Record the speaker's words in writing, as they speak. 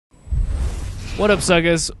What up,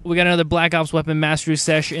 suckers? We got another Black Ops Weapon Mastery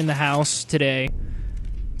Sesh in the house today.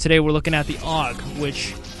 Today we're looking at the AUG,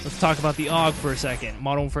 which, let's talk about the AUG for a second.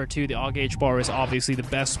 Modern Warfare 2, the AUG H-bar is obviously the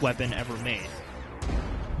best weapon ever made.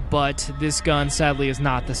 But this gun, sadly, is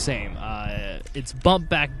not the same. It's bumped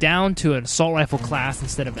back down to an assault rifle class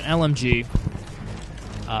instead of an LMG.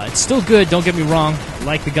 It's still good, don't get me wrong. I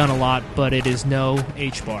like the gun a lot, but it is no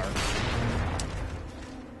H-bar.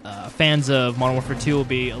 Fans of Modern Warfare 2 will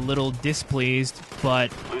be a little displeased, but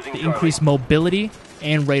the increased mobility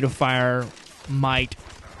and rate of fire might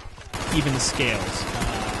even the scales.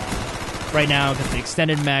 Right now, got the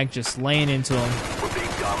extended mag just laying into them,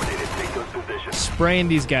 spraying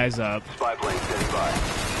these guys up.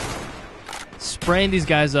 Spraying these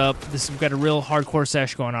guys up. We've got a real hardcore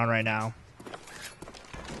sesh going on right now.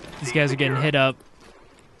 These guys are getting hit up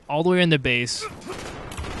all the way in the base.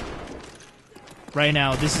 Right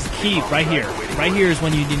now, this is key right here. Right here is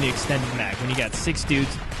when you need the extended mag. When you got 6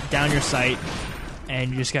 dudes down your sight,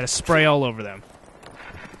 and you just got to spray all over them.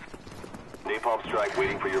 Napalm strike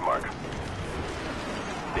waiting for your mark.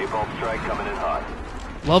 Napalm strike coming in hot.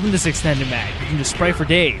 Loving this extended mag. You can just spray for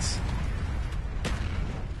days.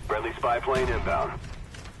 Friendly spy plane inbound.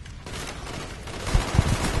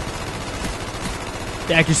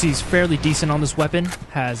 The accuracy is fairly decent on this weapon.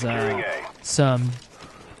 Has some...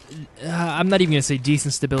 I'm not even going to say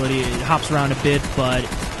decent stability. It hops around a bit, but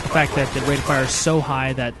the fact that the rate of fire is so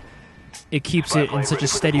high that it keeps it in such a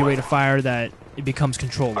steady rate of fire that it becomes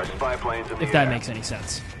controllable, if that makes any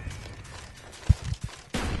sense.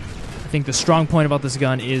 I think the strong point about this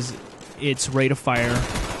gun is its rate of fire.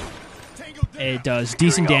 It does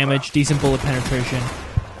decent damage, decent bullet penetration,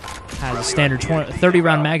 has a standard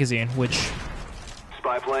 30-round magazine, which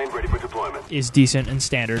is decent and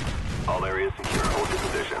standard. All areas secure. Hold your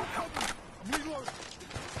positions.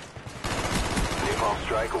 Napalm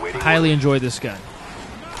strike awaiting. Highly enjoy this gun.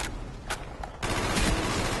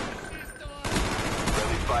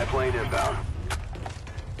 Friendly spy plane inbound.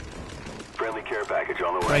 Friendly care package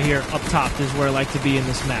on the way. Right here, up top, this is where I like to be in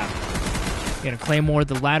this map. You're gonna claymore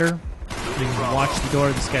the ladder. You can watch the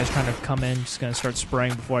door. This guy's trying to come in. Just gonna start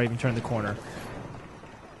spraying before I even turn the corner.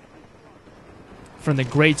 From the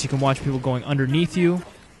grates, you can watch people going underneath you.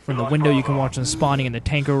 From the window, you can watch them spawning in the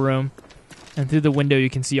tanker room. And through the window, you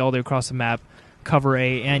can see all the way across the map, cover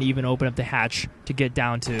A, and even open up the hatch to get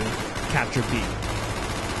down to capture B.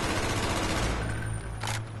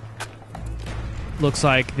 Looks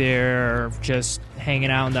like they're just hanging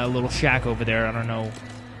out in that little shack over there. I don't know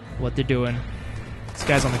what they're doing. This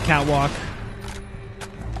guy's on the catwalk.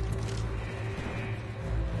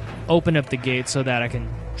 Open up the gate so that I can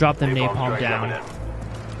drop the napalm down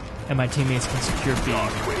and my teammates can secure B.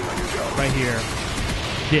 Right here.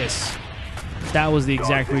 That was the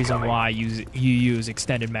exact reason why you use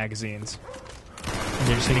extended magazines. And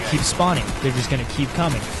they're just going to keep spawning. They're just going to keep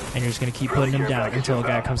coming. And you're just going to keep putting them down until a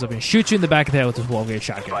guy comes up and shoots you in the back of the head with his 12-gauge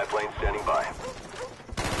shotgun. Spy plane standing by.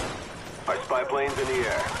 Our spy plane's in the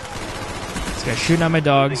air. This guy's shooting at my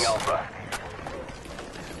dogs.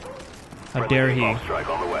 How dare he?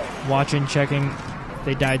 Watching, checking.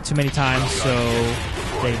 They died too many times, so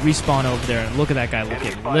they respawn over there. And look at that guy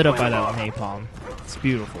getting lit up by that napalm. It's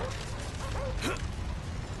beautiful.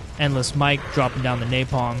 Endless Mike dropping down the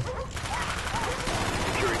napalm.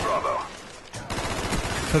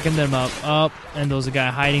 Cooking them up, and there's a guy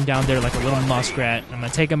hiding down there like a little muskrat. I'm going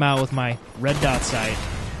to take him out with my red dot sight.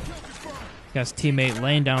 Got his teammate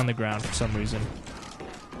laying down on the ground for some reason.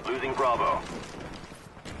 Losing Bravo.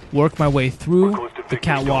 Work my way through the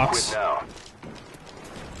catwalks,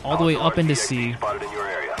 all the way up into C,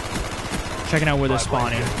 checking out where they're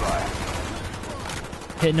spawning,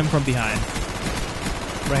 hitting them from behind.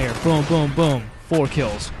 Right here, boom, boom, boom, 4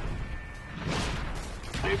 kills.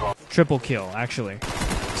 Triple kill, actually.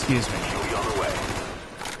 Excuse me.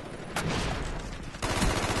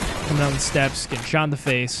 Coming down the steps, getting shot in the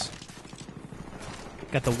face.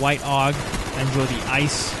 Got the white AUG. I enjoy the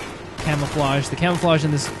ice camouflage. The camouflage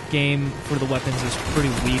in this game for the weapons is pretty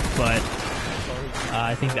weak, but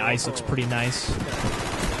I think the ice looks pretty nice.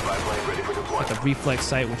 Got the reflex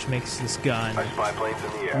sight, which makes this gun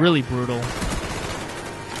really brutal.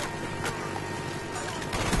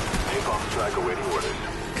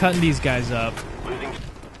 Cutting these guys up.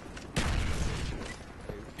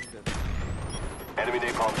 Enemy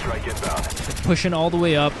napalm strike inbound. They're pushing all the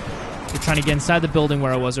way up. They're trying to get inside the building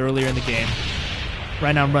where I was earlier in the game.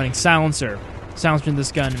 Right now I'm running silencer. Silencer in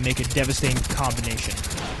this gun and make a devastating combination.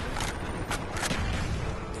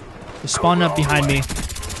 They're spawning up behind me.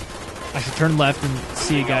 I should turn left and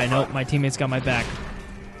see a guy. Nope, my teammates got my back.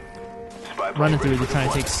 Running through, they're trying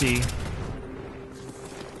to take C.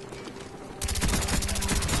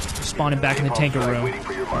 spawning back in the tanker room. Waiting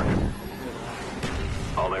for your mark.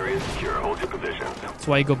 All areas secure. Hold your positions. That's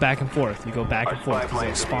why you go back and forth. You go back and forth because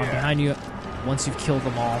they'll spawn behind you once you've killed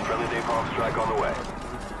them all. Friendly napalm strike on the way.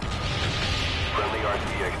 Friendly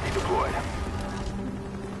RCXD deployed.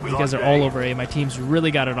 You guys are all over A. My team's really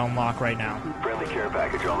got it on lock right now. Friendly care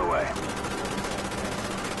package on the way.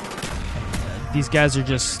 These guys are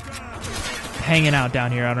just hanging out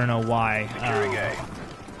down here. I don't know why. Securing A.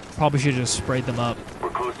 Probably should have just sprayed them up. We're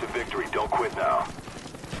close to victory. Don't quit now.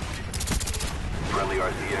 Friendly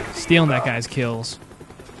RCXD. Stealing that guy's kills.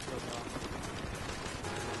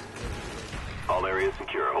 All areas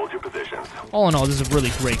secure. Hold your positions. All in all, this is a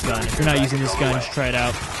really great gun. If you're not using this gun, just try it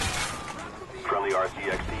out. Friendly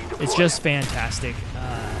RCXD deployed. It's just fantastic.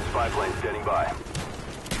 Spy plane standing by.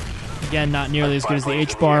 Again, not nearly as good as the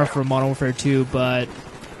H-bar for Modern Warfare 2, but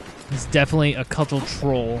it's definitely a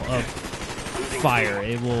control of fire.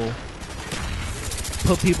 It will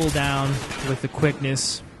put people down with the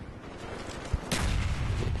quickness.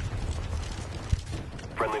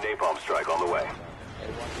 Friendly napalm strike on the way.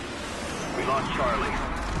 We lost Charlie.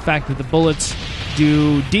 The fact that the bullets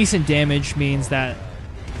do decent damage means that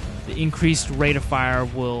the increased rate of fire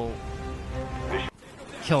will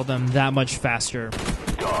kill them that much faster.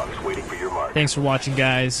 Dogs waiting for your mark. Thanks for watching,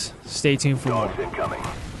 guys. Stay tuned for more. Dogs incoming.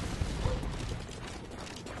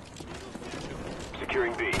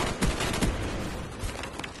 Securing B.